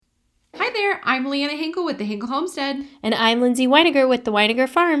there. I'm Leanna Hinkle with the Hinkle Homestead. And I'm Lindsay Weiniger with the Weiniger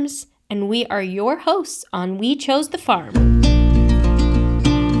Farms. And we are your hosts on We Chose the Farm.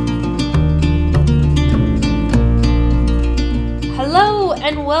 Hello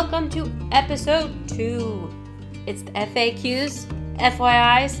and welcome to episode 2. It's the FAQs,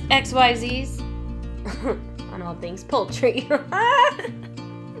 FYIs, XYZs on all things poultry.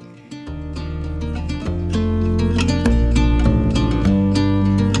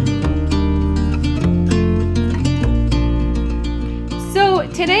 So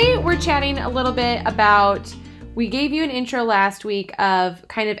today we're chatting a little bit about, we gave you an intro last week of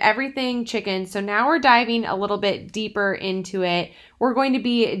kind of everything chicken. So now we're diving a little bit deeper into it. We're going to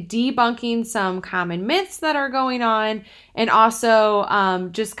be debunking some common myths that are going on and also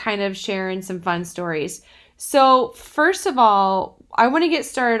just kind of sharing some fun stories. So first of all, I want to get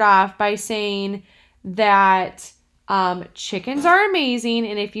started off by saying that chickens are amazing,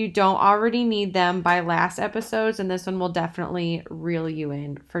 and if you don't already need them by last episodes, and this one will definitely reel you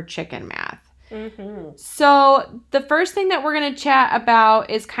in for chicken math. Mm-hmm. So the first thing that we're going to chat about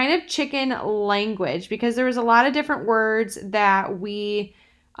is kind of chicken language, because there was a lot of different words that we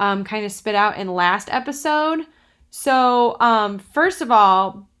kind of spit out in last episode. So first of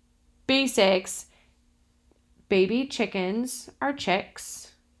all, basics. Baby chickens are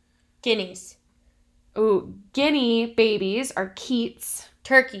chicks. Guineas. Ooh, guinea babies are keets.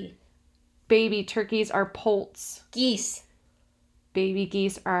 Turkey. Baby turkeys are poults. Geese. Baby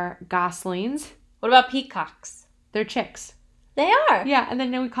geese are goslings. What about peacocks? They're chicks. They are. Yeah, and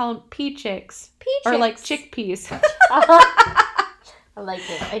then we call them pea chicks. Pea Or chicks. like chickpeas. I like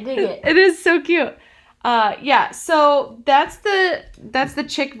it. I dig it. It is so cute. Yeah, so that's the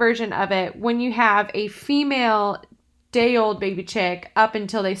chick version of it. When you have a female day-old baby chick up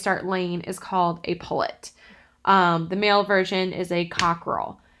until they start laying is called a pullet. The male version is a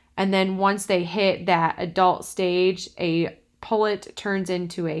cockerel. And then once they hit that adult stage, a pullet turns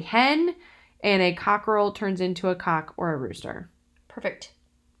into a hen and a cockerel turns into a cock or a rooster. Perfect.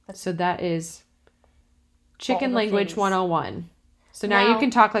 So that is chicken the language things. 101. So now you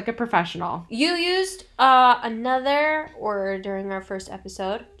can talk like a professional. You used another word during our first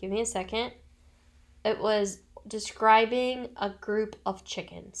episode. Give me a second. It was describing a group of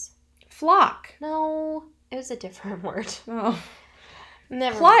chickens. Flock. No, it was a different word. Oh.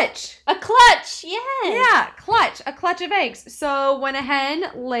 Never. Clutch. A clutch, yes. Yeah, clutch. A clutch of eggs. So when a hen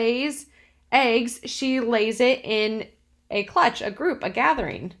lays eggs, she lays it in a clutch, a group, a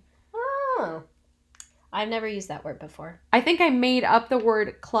gathering. Oh. I've never used that word before. I think I made up the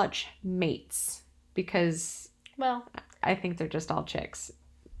word clutch mates because, well, I think they're just all chicks.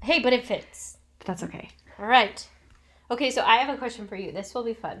 Hey, but it fits. That's okay. All right. Okay, so I have a question for you. This will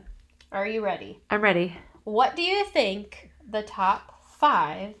be fun. Are you ready? I'm ready. What do you think the top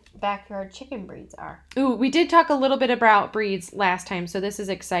 5 backyard chicken breeds are? Ooh, we did talk a little bit about breeds last time, so this is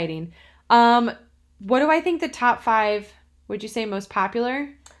exciting. What do I think the top 5, would you say most popular?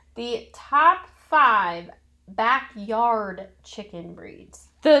 The top 5 backyard chicken breeds.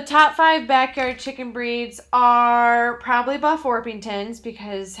 The top 5 backyard chicken breeds are probably Buff Orpingtons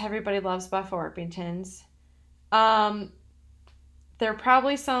because everybody loves Buff Orpingtons. There are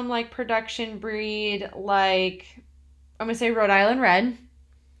probably some like production breed like, I'm going to say Rhode Island Red.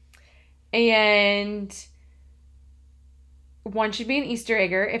 And one should be an Easter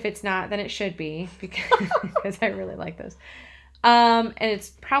egger. If it's not, then it should be because I really like those. And it's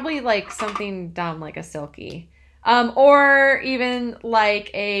probably like something dumb like a silky. Or even like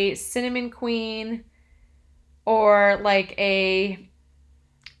a cinnamon queen or like a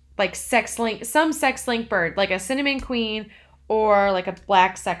sex link, some sex link bird, like a cinnamon queen or like a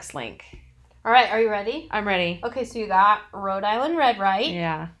black sex link. All right, are you ready? I'm ready. Okay, so you got Rhode Island Red, right?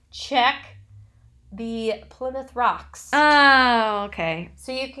 Yeah. Check the Plymouth Rocks. Oh, okay.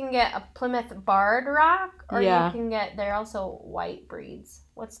 So you can get a Plymouth Barred Rock, or Yeah. you can get, they're also white breeds.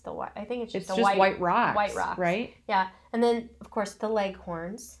 What's the white? I think it's just white rocks. White rocks. Right? Yeah. And then, of course, the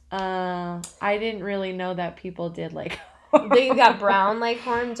Leghorns. I didn't really know that people did like. You got brown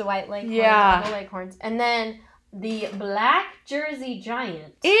Leghorns, white Leghorns, Yeah. other Leghorns. And then the Black Jersey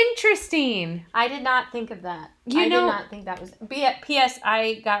Giant. Interesting. I did not think of that. I did not think that was... P.S.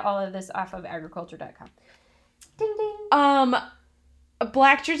 I got all of this off of agriculture.com. Ding, ding.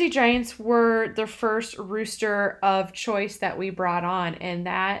 Black Jersey Giants were the first rooster of choice that we brought on, and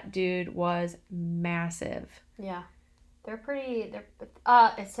that dude was massive. Yeah. They're pretty...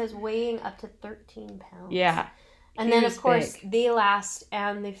 it says weighing up to 13 pounds. Yeah. And then, of course, the last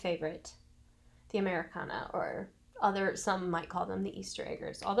and the favorite, the Americana, or some might call them the Easter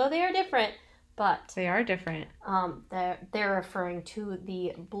eggers. Although they are different, but They are different. they're referring to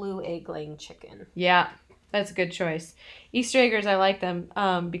the blue egg-laying chicken. Yeah, that's a good choice. Easter eggers, I like them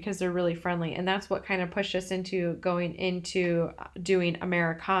because they're really friendly. And that's what kind of pushed us into going into doing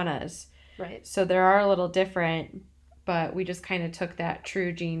Americanas. Right. So they are a little different, but we just kind of took that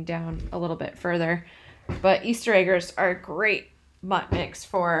true gene down a little bit further. But Easter eggers are a great mutt mix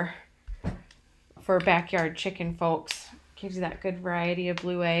for backyard chicken folks. Gives you that good variety of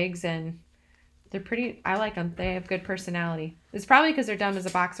blue eggs, and they're pretty, I like them. They have good personality. It's probably because they're dumb as a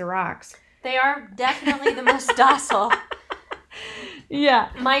box of rocks. They are definitely the most docile. Yeah.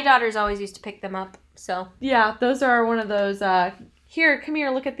 My daughters always used to pick them up, so. Yeah, those are one of those, here, come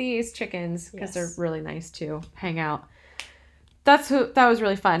here, look at these chickens, because Yes. they're really nice to hang out. That was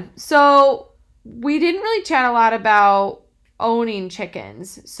really fun. So we didn't really chat a lot about owning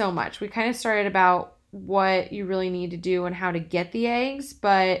chickens so much. We kind of started about what you really need to do and how to get the eggs,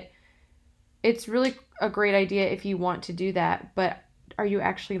 but it's really a great idea if you want to do that. But are you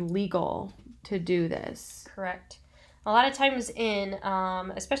actually legal to do this? Correct. A lot of times in,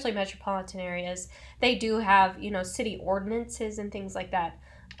 especially metropolitan areas, they do have, city ordinances and things like that.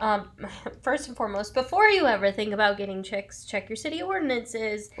 First and foremost, before you ever think about getting chicks, check your city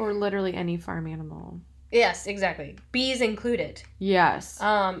ordinances. Or literally any farm animal. Yes, exactly. Bees included. Yes.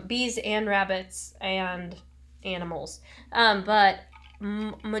 Bees and rabbits and animals. But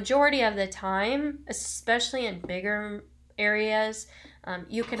majority of the time, especially in bigger areas,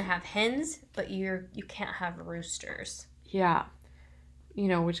 you can have hens, but you can't have roosters. Yeah.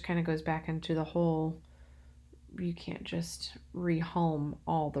 Which kind of goes back into the whole, you can't just rehome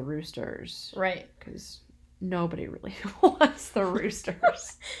all the roosters. Right. Because nobody really wants the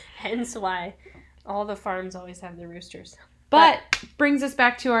roosters. Hence why all the farms always have the roosters. But brings us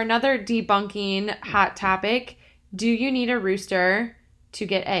back to our another debunking hot topic. Do you need a rooster to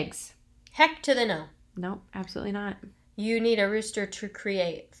get eggs? Heck to the no. No, absolutely not. You need a rooster to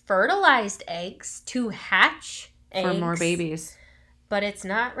create fertilized eggs, to hatch eggs. For more babies. But it's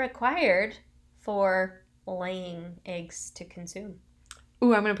not required for laying eggs to consume.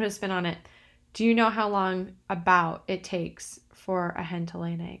 Ooh, I'm going to put a spin on it. Do you know how long about it takes for a hen to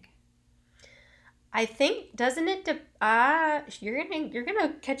lay an egg? I think, doesn't it, you're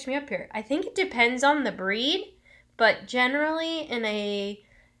gonna catch me up here. I think it depends on the breed, but generally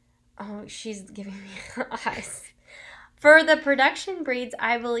she's giving me eyes. For the production breeds,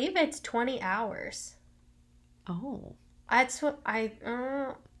 I believe it's 20 hours. Oh. That's what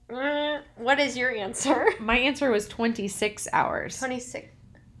what is your answer? My answer was 26 hours. 26.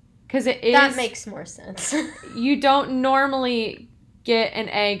 Because it is... That makes more sense. You don't normally get an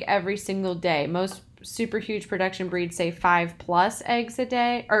egg every single day. Most super huge production breeds say 5+ eggs a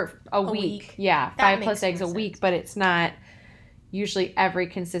day or a week. Yeah, 5+ eggs a week, but it's not usually every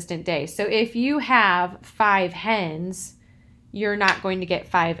consistent day. So if you have 5 hens, you're not going to get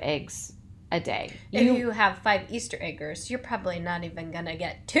 5 eggs a day. If you have 5 Easter eggers, you're probably not even gonna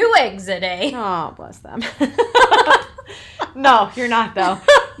get 2 eggs a day. Oh, bless them. No, you're not though.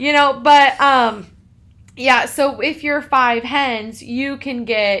 But yeah, so if you're 5 hens, you can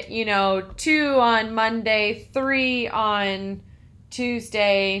get, 2 on Monday, 3 on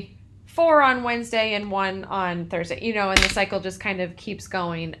Tuesday, 4 on Wednesday, and 1 on Thursday. And the cycle just kind of keeps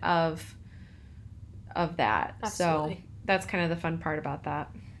going of that. Absolutely. So that's kind of the fun part about that.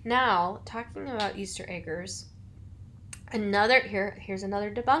 Now, talking about Easter eggers, here's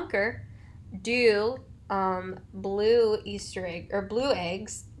another debunker. Do blue Easter egg or blue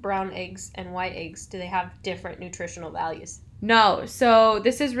eggs, brown eggs, and white eggs, do they have different nutritional values? No. So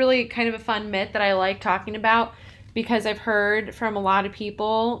this is really kind of a fun myth that I like talking about because I've heard from a lot of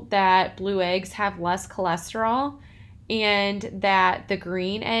people that blue eggs have less cholesterol and that the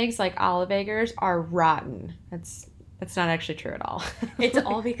green eggs, like olive eggers, are rotten. That's not actually true at all. It's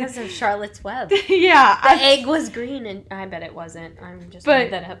all because of Charlotte's Web. Yeah. The egg was green, and I bet it wasn't. I'm just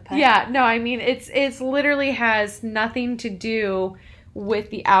made that up. Yeah, no, I mean, it's literally has nothing to do with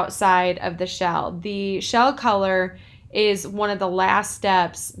the outside of the shell. The shell color is one of the last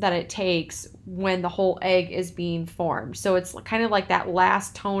steps that it takes when the whole egg is being formed. So it's kind of like that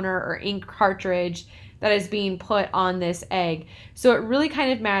last toner or ink cartridge that is being put on this egg. So it really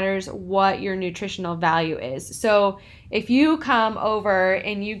kind of matters what your nutritional value is. So if you come over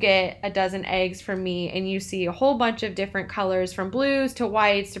and you get a dozen eggs from me and you see a whole bunch of different colors from blues to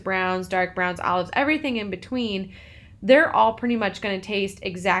whites to browns, dark browns, olives, everything in between, they're all pretty much going to taste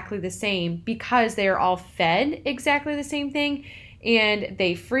exactly the same because they are all fed exactly the same thing. And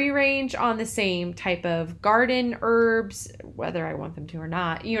they free range on the same type of garden herbs, whether I want them to or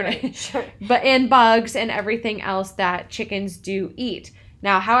not, Right, sure. and bugs and everything else that chickens do eat.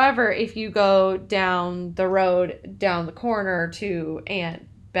 Now, however, if you go down the road, down the corner to Aunt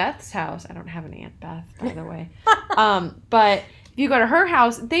Beth's house, I don't have an Aunt Beth, by the way, but if you go to her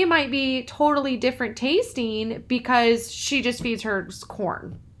house, they might be totally different tasting because she just feeds her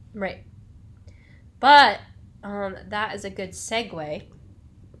corn. Right. But that is a good segue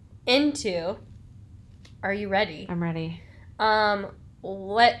into, are you ready? I'm ready.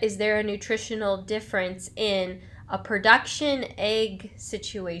 What is there a nutritional difference in a production egg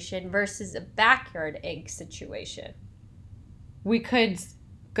situation versus a backyard egg situation? We could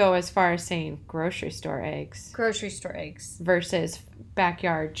go as far as saying grocery store eggs. Grocery store eggs. Versus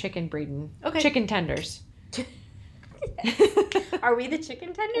backyard chicken breeding. Okay. Chicken tenders. Are we the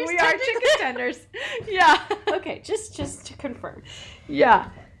chicken tenders? We are chicken tenders. Yeah. Okay, just to confirm. Yeah.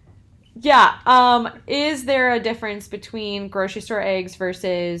 Yeah. Is there a difference between grocery store eggs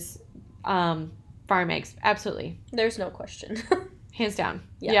versus farm eggs? Absolutely. There's no question. Hands down.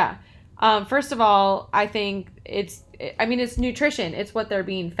 Yeah. First of all, I think it's nutrition. It's what they're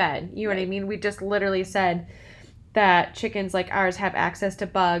being fed. You know what I mean? We just literally said that chickens like ours have access to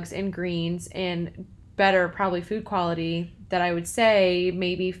bugs and greens and better probably food quality that I would say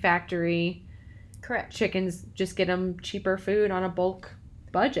maybe factory Correct. chickens just get them cheaper food on a bulk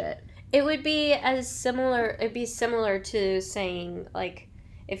budget. It would be it'd be similar to saying, like,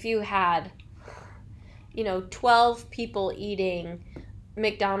 if you had, 12 people eating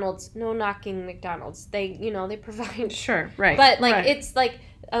McDonald's, no knocking McDonald's. They provide. Sure, right. But, right. it's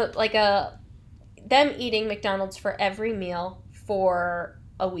them eating McDonald's for every meal for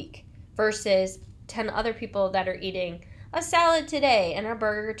a week versus 10 other people that are eating a salad today and a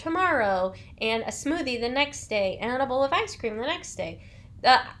burger tomorrow and a smoothie the next day and a bowl of ice cream the next day.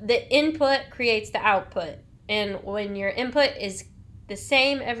 The input creates the output. And when your input is the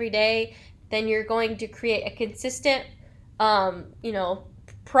same every day, then you're going to create a consistent,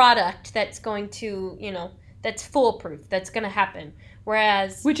 product that's going to, that's foolproof. That's going to happen.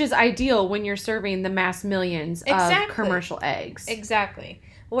 Whereas... Which is ideal when you're serving the mass millions of commercial eggs. Exactly.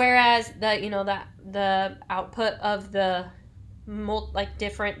 Whereas the output of the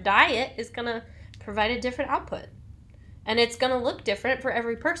different diet is going to provide a different output. And it's going to look different for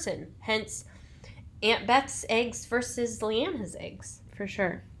every person. Hence, Aunt Beth's eggs versus Leanna's eggs. For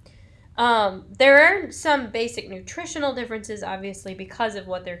sure. There are some basic nutritional differences, obviously, because of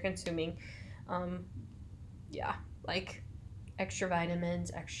what they're consuming. Like extra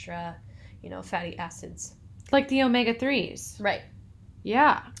vitamins, extra, fatty acids. Like the omega-3s. Right.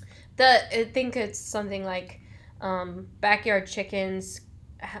 Yeah. I think it's something like backyard chickens,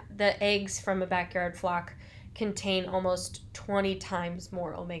 the eggs from a backyard flock contain almost 20 times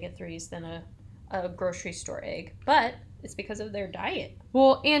more omega-3s than a grocery store egg. But it's because of their diet.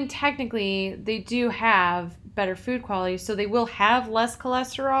 Well, and technically, they do have better food quality, so they will have less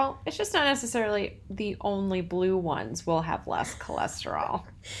cholesterol. It's just not necessarily the only blue ones will have less cholesterol.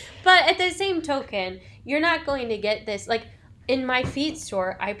 But at the same token, you're not going to get this. Like, in my feed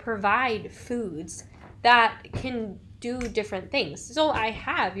store, I provide foods that can do different things. So I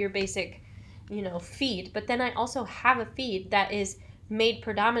have your basic, feed, but then I also have a feed that is made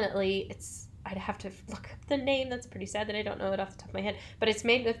predominantly, I'd have to look up the name. That's pretty sad that I don't know it off the top of my head. But it's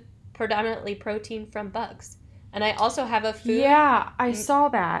made with predominantly protein from bugs. And I also have a food... Yeah, I saw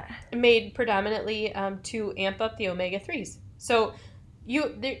that. Made predominantly to amp up the omega-3s. So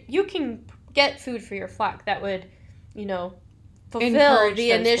you can get food for your flock that would, fulfill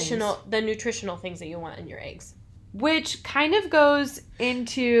the nutritional things that you want in your eggs. Which kind of goes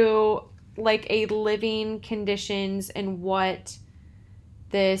into like a living conditions and what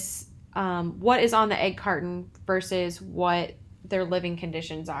this... what is on the egg carton versus what their living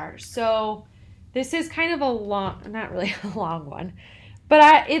conditions are. So this is kind of not really a long one,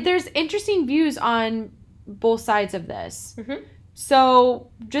 but there's interesting views on both sides of this. Mm-hmm.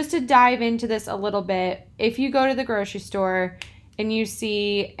 So just to dive into this a little bit, if you go to the grocery store and you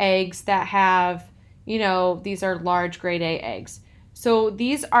see eggs that have, these are large grade A eggs. So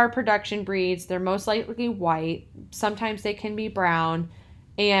these are production breeds. They're most likely white. Sometimes they can be brown.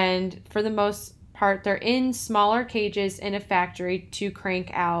 And for the most part, they're in smaller cages in a factory to crank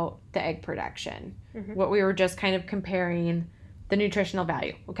out the egg production. Mm-hmm. What we were just kind of comparing the nutritional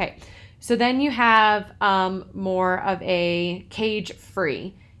value. Okay. So then you have more of a cage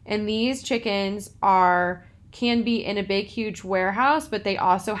free. And these chickens can be in a big, huge warehouse, but they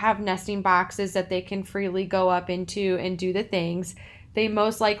also have nesting boxes that they can freely go up into and do the things. They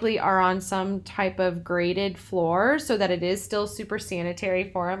most likely are on some type of graded floor so that it is still super sanitary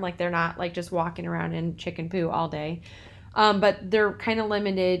for them. Like they're not like just walking around in chicken poo all day. But they're kind of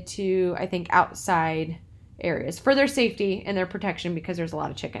limited to, I think, outside areas for their safety and their protection because there's a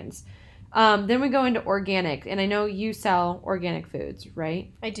lot of chickens. Then we go into organic, and I know you sell organic foods,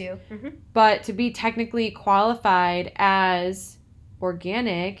 right? I do. Mm-hmm. But to be technically qualified as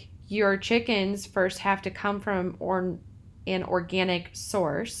organic, your chickens first have to come from an organic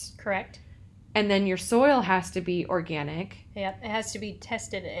source. Correct. And then your soil has to be organic. Yep, it has to be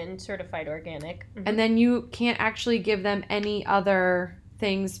tested and certified organic. Mm-hmm. And then you can't actually give them any other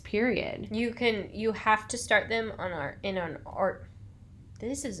things, period. You have to start them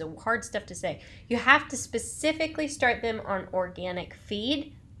this is a hard stuff to say. You have to specifically start them on organic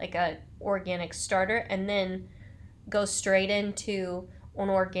feed, like a organic starter, and then go straight into an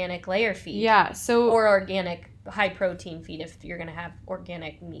organic layer feed. Yeah, or organic high protein feed if you're going to have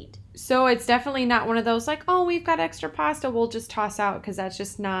organic meat. So it's definitely not one of those like, oh, we've got extra pasta, we'll just toss out, because that's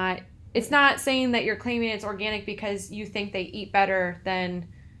just not, it's not saying that you're claiming it's organic because you think they eat better than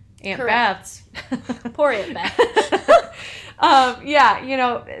Aunt Beth's. Poor Aunt Beth.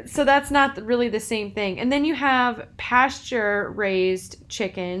 Yeah, so that's not really the same thing. And then you have pasture raised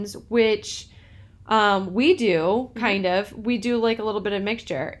chickens, which we do kind of. We do like a little bit of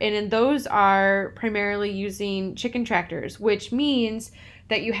mixture. And those are primarily using chicken tractors, which means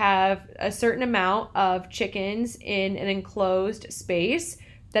that you have a certain amount of chickens in an enclosed space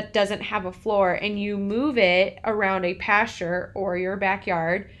that doesn't have a floor, and you move it around a pasture or your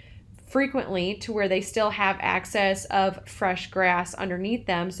backyard frequently to where they still have access of fresh grass underneath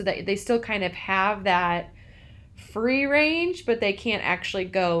them, so that they still kind of have that free range, but they can't actually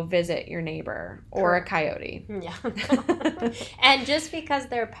go visit your neighbor or a coyote. Yeah. And just because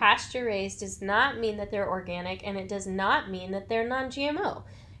they're pasture raised does not mean that they're organic, and it does not mean that they're non-GMO.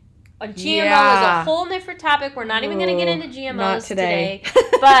 A GMO is a whole different topic. We're not even going to get into GMOs today.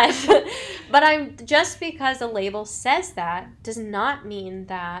 But I'm just because a label says that does not mean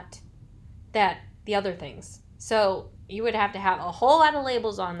that the other things. So you would have to have a whole lot of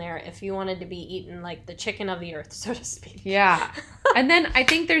labels on there if you wanted to be eaten like the chicken of the earth, so to speak. Yeah. And then I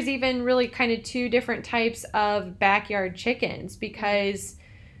think there's even really kind of two different types of backyard chickens, because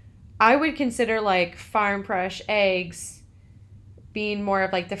I would consider like farm fresh eggs being more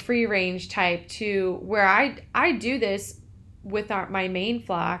of like the free range type, to where I do this with my main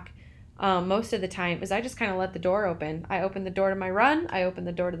flock most of the time, is I just kind of let the door open. I open the door to my run, I open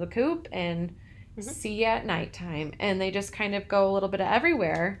the door to the coop, and see you at nighttime. And they just kind of go a little bit of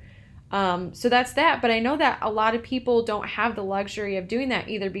everywhere. So that's that. But I know that a lot of people don't have the luxury of doing that,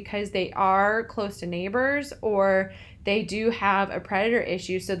 either because they are close to neighbors or they do have a predator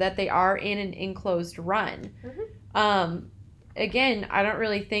issue, so that they are in an enclosed run. Again, I don't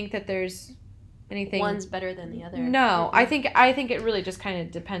really think that there's anything. One's better than the other. No, I think it really just kind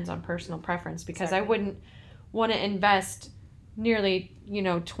of depends on personal preference, because exactly. I wouldn't want to invest nearly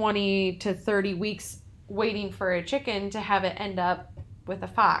 20 to 30 weeks waiting for a chicken to have it end up with a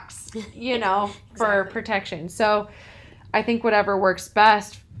fox, for exactly. protection. So I think whatever works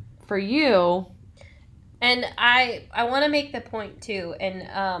best for you. And I want to make the point too, and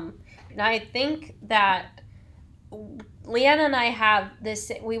I think that Leanna and I have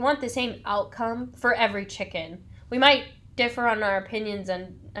this, we want the same outcome for every chicken. We might differ on our opinions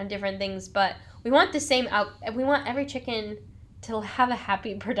on different things, but we want the same we want every chicken to have a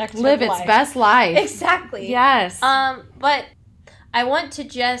happy, productive live life. Its best life. Exactly. Yes. But I want to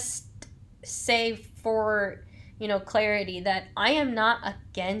just say for, clarity, that I am not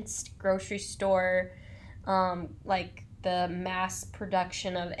against grocery store, like the mass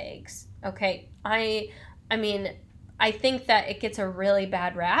production of eggs. Okay. I mean, I think that it gets a really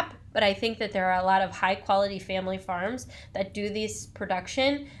bad rap, but I think that there are a lot of high quality family farms that do this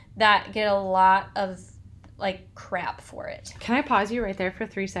production that get a lot of crap for it. Can I pause you right there for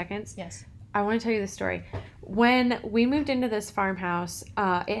 3 seconds? Yes. I want to tell you the story. When we moved into this farmhouse,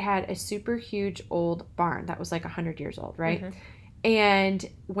 it had a super huge old barn that was like 100 years old, right? Mm-hmm. And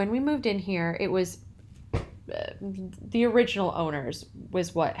when we moved in here, it was the original owners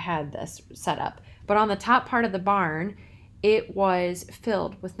was what had this set up. But on the top part of the barn, it was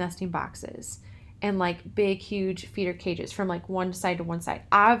filled with nesting boxes and like big, huge feeder cages from like one side to one side.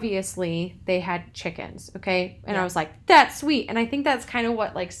 Obviously, they had chickens, okay? And yeah. I was like, that's sweet. And I think that's kind of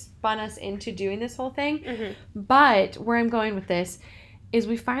what like spun us into doing this whole thing. Mm-hmm. But where I'm going with this is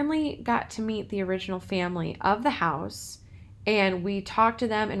we finally got to meet the original family of the house. And we talked to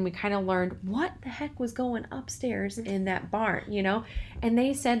them and we kind of learned what the heck was going upstairs in that barn, And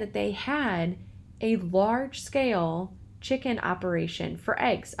they said that they had a large-scale chicken operation for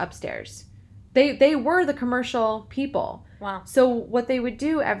eggs upstairs. They were the commercial people. Wow. So what they would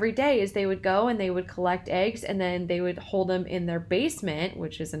do every day is they would go and they would collect eggs, and then they would hold them in their basement,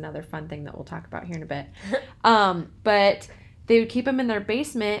 which is another fun thing that we'll talk about here in a bit. But they would keep them in their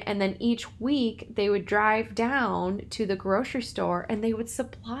basement, and then each week they would drive down to the grocery store and they would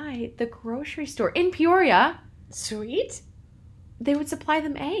supply the grocery store in Peoria. Sweet. They would supply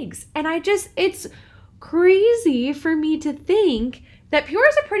them eggs. And it's crazy for me to think that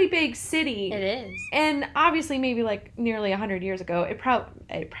Peoria's a pretty big city. It is. And obviously maybe like nearly 100 years ago, it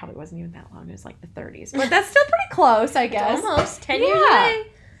probably wasn't even that long. It was like the 30s. But that's still pretty close, I guess. Almost 10 years away.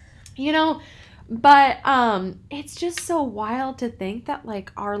 You know, but it's just so wild to think that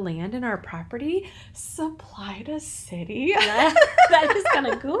like our land and our property supplied a city That is kind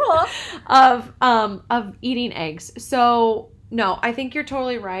of cool. of eating eggs. So no, I think you're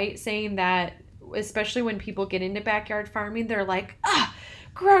totally right saying that, especially when people get into backyard farming, they're like,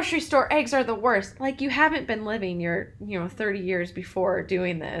 grocery store eggs are the worst. Like, you haven't been living your 30 years before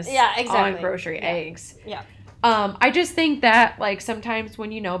doing this. Yeah, exactly. On grocery eggs. Yeah. I just think that like sometimes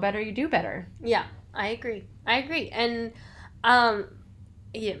when you know better, you do better. Yeah, I agree. And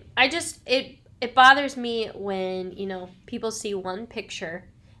yeah, it bothers me when, people see one picture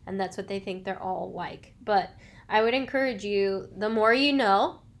and that's what they think they're all like. But I would encourage you, the more you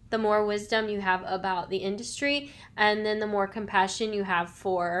know, the more wisdom you have about the industry, and then the more compassion you have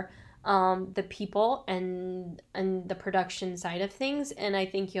for the people and the production side of things. And I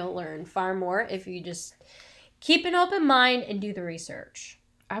think you'll learn far more if you just keep an open mind and do the research.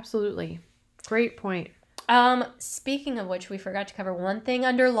 Absolutely. Great point. Speaking of which, we forgot to cover one thing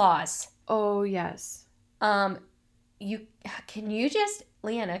under laws. Oh, yes.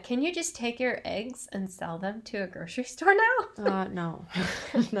 Leanna, can you just take your eggs and sell them to a grocery store now? No.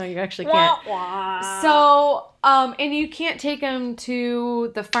 No, you actually can't. Wah, wah. So, and you can't take them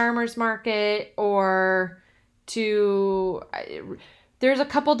to the farmer's market or there's a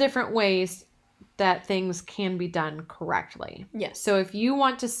couple different ways that things can be done correctly. Yes. So if you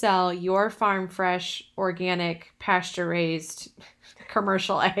want to sell your farm fresh, organic, pasture-raised,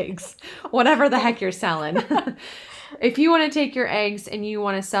 commercial eggs, whatever the heck you're selling, if you want to take your eggs and you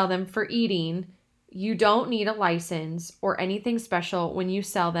want to sell them for eating, you don't need a license or anything special when you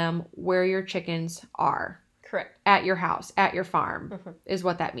sell them where your chickens are. Correct. At your house, at your farm, is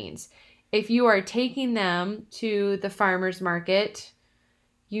what that means. If you are taking them to the farmer's market,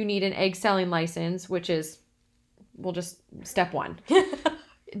 you need an egg selling license, which is, step one.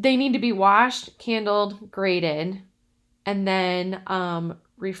 They need to be washed, candled, graded, and then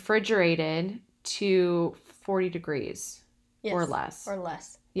refrigerated to 40 degrees or less. Or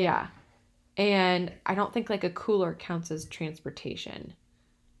less. Yeah. And I don't think like a cooler counts as transportation.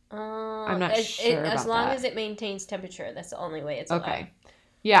 I'm not sure about as long that. as it maintains temperature, that's the only way it's allowed. Okay.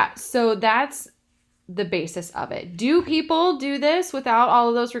 Yeah, so that's the basis of it. Do people do this without all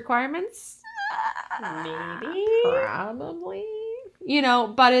of those requirements? Maybe. Probably.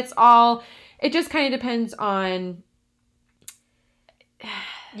 But it just kind of depends on.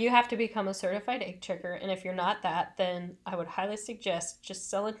 You have to become a certified egg checker, and if you're not that, then I would highly suggest just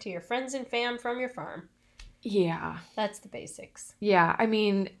sell it to your friends and fam from your farm. Yeah. That's the basics. Yeah, I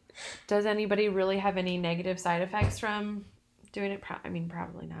mean, does anybody really have any negative side effects from doing it?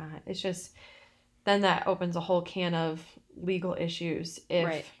 Probably not. It's just, then that opens a whole can of legal issues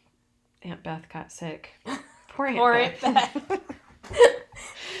if Aunt Beth got sick. Poor Aunt Beth.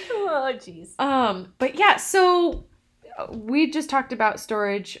 Oh, jeez. But yeah, so we just talked about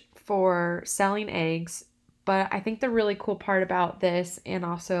storage for selling eggs, but I think the really cool part about this, and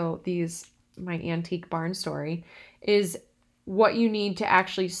also my antique barn story, is what you need to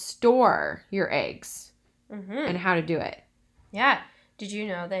actually store your eggs and how to do it. Yeah. Did you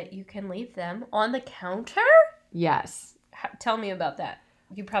know that you can leave them on the counter? Yes. Tell me about that.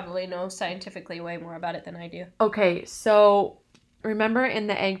 You probably know scientifically way more about it than I do. Okay, so remember in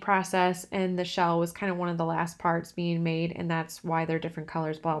the egg process, and the shell was kind of one of the last parts being made, and that's why they're different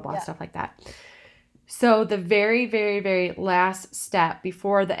colors, blah, blah, blah, stuff like that. So the very, very, very last step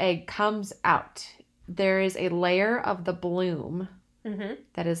before the egg comes out, there is a layer of the bloom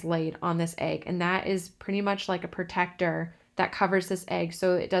that is laid on this egg, and that is pretty much like a protector that covers this egg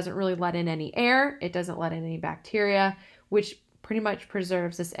so it doesn't really let in any air, it doesn't let in any bacteria, which pretty much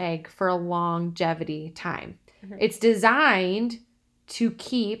preserves this egg for a longevity time. It's designed to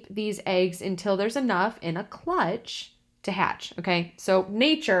keep these eggs until there's enough in a clutch to hatch. Okay, so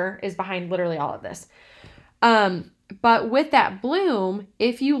nature is behind literally all of this. But with that bloom,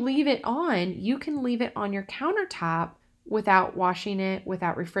 if you leave it on, you can leave it on your countertop without washing it,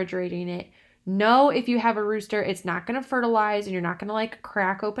 without refrigerating it. Know if you have a rooster, it's not going to fertilize and you're not going to like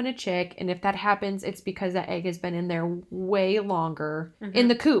crack open a chick. And if that happens, it's because that egg has been in there way longer in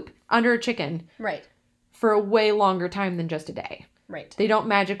the coop under a chicken. Right. For a way longer time than just a day. Right. They don't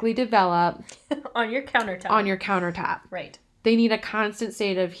magically develop on your countertop. Right. They need a constant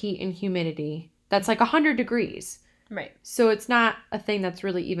state of heat and humidity. That's like 100 degrees. Right. So it's not a thing that's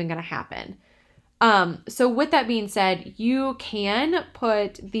really even going to happen. So with that being said, you can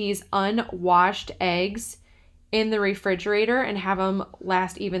put these unwashed eggs in the refrigerator and have them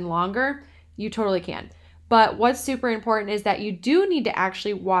last even longer. You totally can. But what's super important is that you do need to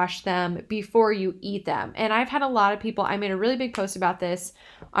actually wash them before you eat them. And I've had a lot of people, I made a really big post about this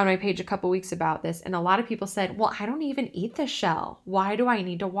on my page a couple weeks about this. And a lot of people said, well, I don't even eat the shell. Why do I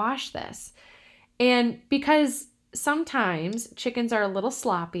need to wash this? And because sometimes chickens are a little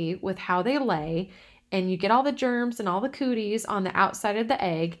sloppy with how they lay, and you get all the germs and all the cooties on the outside of the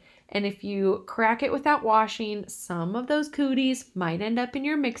egg. And if you crack it without washing, some of those cooties might end up in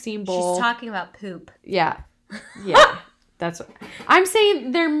your mixing bowl. She's talking about poop. Yeah. Yeah. That's what I'm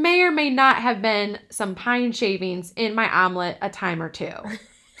saying. There may or may not have been some pine shavings in my omelet a time or two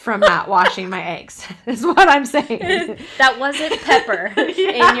from not washing my eggs, is what I'm saying. That wasn't pepper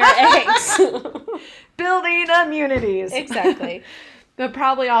in your eggs. Building immunities. Exactly. But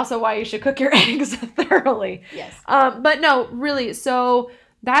probably also why you should cook your eggs thoroughly. Yes. But no, really. So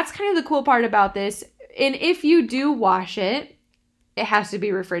that's kind of the cool part about this. And if you do wash it, it has to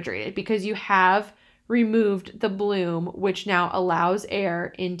be refrigerated because you have removed the bloom, which now allows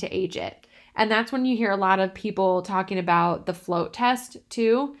air in to age it. And that's when you hear a lot of people talking about the float test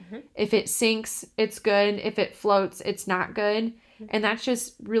too. Mm-hmm. If it sinks, it's good. If it floats, it's not good. Mm-hmm. And that's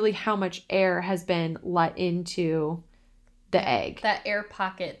just really how much air has been let into the egg. That air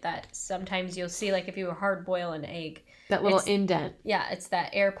pocket that sometimes you'll see, like if you hard boil an egg. That little indent. Yeah, it's that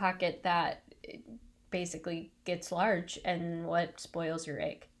air pocket that basically gets large and what spoils your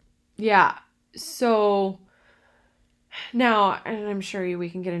egg. Yeah. So now, and I'm sure we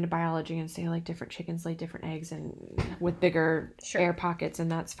can get into biology and say like different chickens lay different eggs and with bigger air pockets, and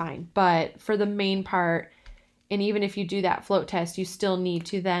that's fine. But for the main part, and even if you do that float test, you still need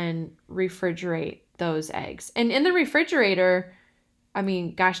to then refrigerate those eggs. And in the refrigerator, I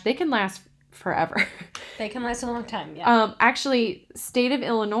mean, gosh, they can last forever. They can last a long time, yeah. Actually, state of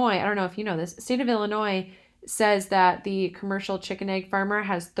Illinois, I don't know if you know this, state of Illinois says that the commercial chicken egg farmer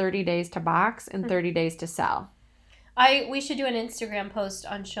has 30 days to box and 30 days to sell. We should do an Instagram post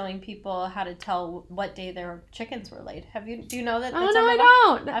on showing people how to tell what day their chickens were laid. Do you know that? Oh, no, I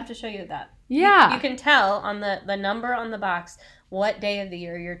don't. I have to show you that. Yeah. You can tell on the number on the box what day of the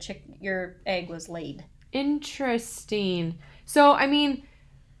year your egg was laid. Interesting. So, I mean,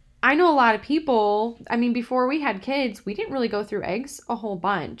 I know a lot of people, I mean, before we had kids, we didn't really go through eggs a whole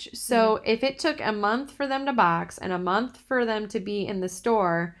bunch. So if it took a month for them to box and a month for them to be in the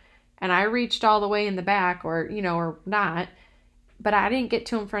store, and I reached all the way in the back or not, but I didn't get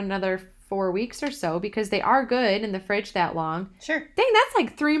to them for another 4 weeks or so because they are good in the fridge that long. Sure. Dang, that's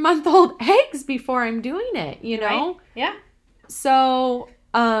like 3-month-old eggs before I'm doing it, you know? Right? Yeah. So,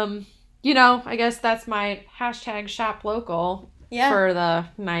 I guess that's my hashtag shop local for the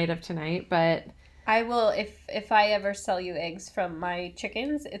night of tonight, but I will, if I ever sell you eggs from my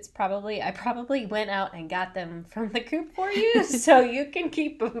chickens, I probably went out and got them from the coop for you so you can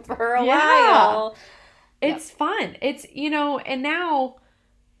keep them for a while. It's fun. It's, and now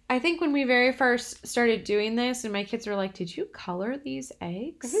I think when we very first started doing this and my kids were like, did you color these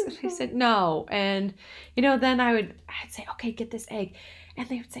eggs? I said, no. And, then I'd say, okay, get this egg. And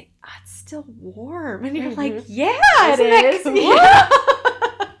they would say, oh, it's still warm. And you're like, yeah, it is. Cool? Yeah.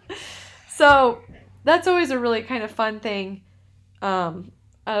 So that's always a really kind of fun thing,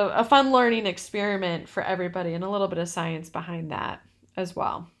 a fun learning experiment for everybody and a little bit of science behind that as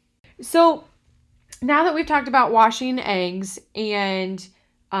well. So now that we've talked about washing eggs and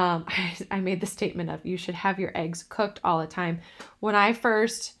I made the statement of you should have your eggs cooked all the time. When I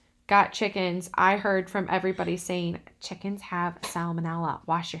first got chickens, I heard from everybody saying chickens have salmonella.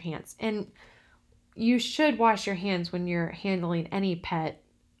 Wash your hands. And you should wash your hands when you're handling any pet,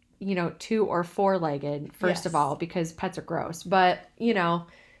 2 or 4-legged, first of all, because pets are gross. But,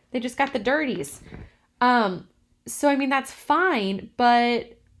 they just got the dirties. So, I mean, that's fine.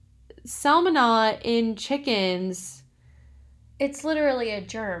 But salmonella in chickens, it's literally a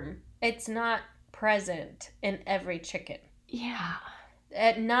germ. It's not present in every chicken. Yeah.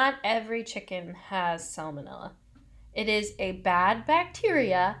 Not every chicken has salmonella. It is a bad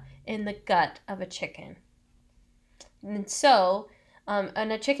bacteria in the gut of a chicken. And so,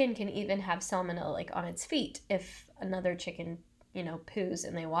 and a chicken can even have salmonella like on its feet if another chicken poos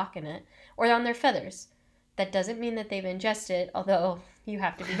and they walk in it, or on their feathers. That doesn't mean that they've ingested, although you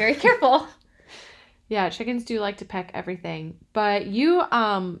have to be very careful. Yeah, chickens do like to peck everything. But you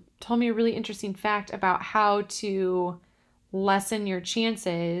told me a really interesting fact about how to lessen your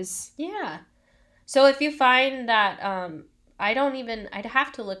chances. Yeah. So if you find that, I'd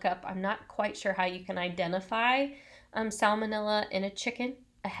have to look up, I'm not quite sure how you can identify salmonella in a chicken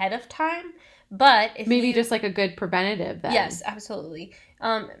ahead of time. But if maybe just like a good preventative then. Yes, absolutely.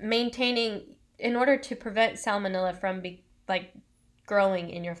 In order to prevent salmonella from growing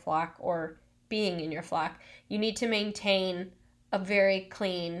in your flock or being in your flock, you need to maintain a very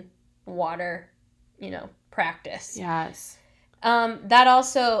clean water, practice. Yes. That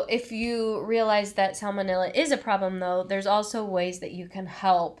also, if you realize that salmonella is a problem, though, there's also ways that you can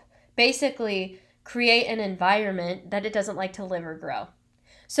help basically create an environment that it doesn't like to live or grow.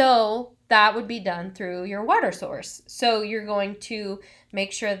 So that would be done through your water source. So you're going to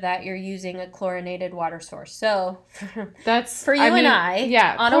make sure that you're using a chlorinated water source. So that's for you and I.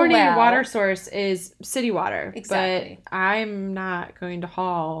 Yeah, on chlorinated a well, water source is city water. Exactly. But I'm not going to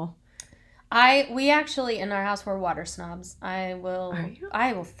haul. We actually in our house we're water snobs. I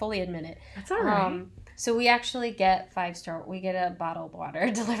will fully admit it. That's all right. So we actually get 5-star. We get a bottled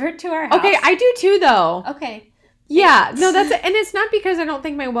water delivered to our house. Okay, I do too though. Okay. Yeah, no, and it's not because I don't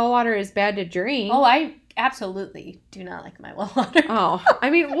think my well water is bad to drink. Oh, I absolutely do not like my well water. Oh, I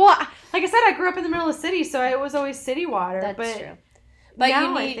mean, well, like I said, I grew up in the middle of the city, so it was always city water. That's true. But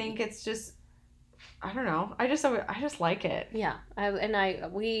now I think it's just, I don't know. I just like it. Yeah,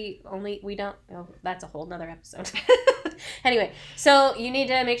 we don't. Oh, that's a whole nother episode. Anyway, so you need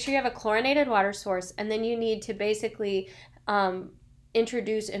to make sure you have a chlorinated water source, and then you need to basically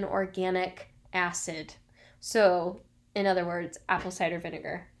introduce an organic acid. So, in other words, apple cider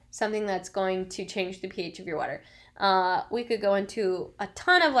vinegar, something that's going to change the pH of your water. We could go into a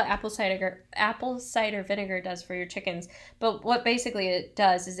ton of what apple cider vinegar does for your chickens, but what basically it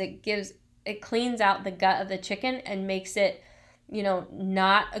does is it cleans out the gut of the chicken and makes it,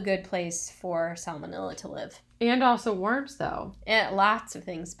 not a good place for salmonella to live. And also worms, though. And lots of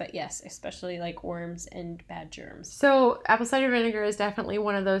things, but yes, especially like worms and bad germs. So apple cider vinegar is definitely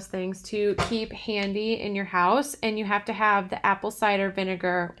one of those things to keep handy in your house, and you have to have the apple cider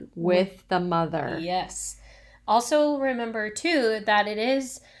vinegar with the mother. Yes. Also remember, too, that it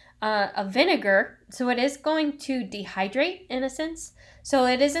is a vinegar, so it is going to dehydrate in a sense. So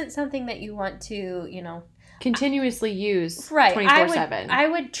it isn't something that you want to, continuously use 24/7. I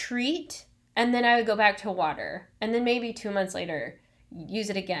would treat, and then I would go back to water, and then maybe 2 months later,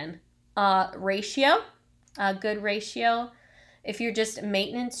 use it again. Ratio, a good ratio. If you're just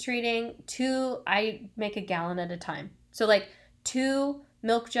maintenance treating, I make a gallon at a time. So like 2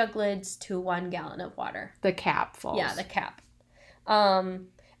 milk jug lids to 1 gallon of water. The cap falls. Yeah, the cap. And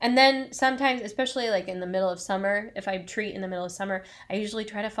then sometimes, especially like in the middle of summer, if I treat in the middle of summer, I usually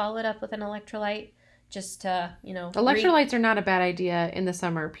try to follow it up with an electrolyte. Just to, Electrolytes are not a bad idea in the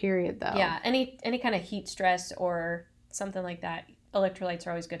summer period, though. Yeah, any kind of heat stress or something like that, electrolytes are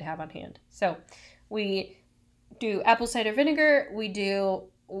always good to have on hand. So we do apple cider vinegar, we do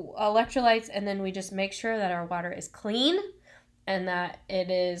electrolytes, and then we just make sure that our water is clean and that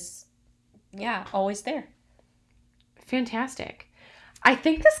it is, always there. Fantastic. I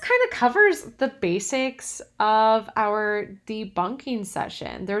think this kind of covers the basics of our debunking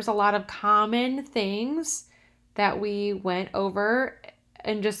session. There's a lot of common things that we went over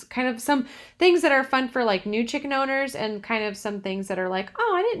and just kind of some things that are fun for like new chicken owners and kind of some things that are like,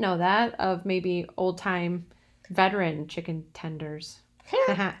 oh, I didn't know that, of maybe old time veteran chicken tenders.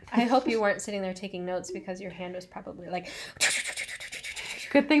 I hope you weren't sitting there taking notes because your hand was probably like...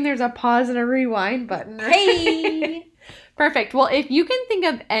 Good thing there's a pause and a rewind button. Hey! Perfect. Well, if you can think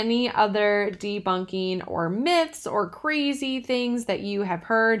of any other debunking or myths or crazy things that you have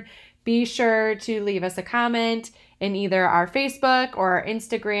heard, be sure to leave us a comment in either our Facebook or our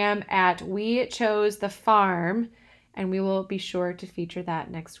Instagram at We Chose the Farm, and we will be sure to feature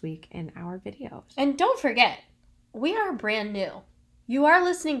that next week in our videos. And don't forget, we are brand new. You are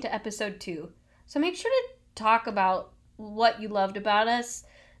listening to episode 2, so make sure to talk about what you loved about us.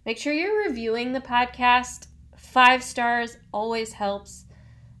 Make sure you're reviewing the podcast. 5 stars always helps.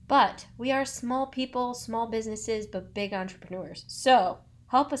 But we are small people, small businesses, but big entrepreneurs. So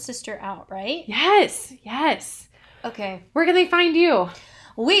help a sister out, right? Yes. Okay. Where can they find you?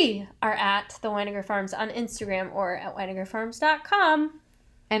 We are at the Weininger Farms on Instagram or at weiningerfarms.com.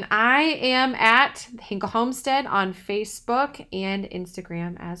 And I am at Hinkle Homestead on Facebook and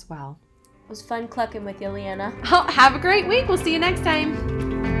Instagram as well. It was fun clucking with you, Leanna. Have a great week. We'll see you next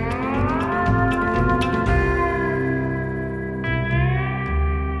time.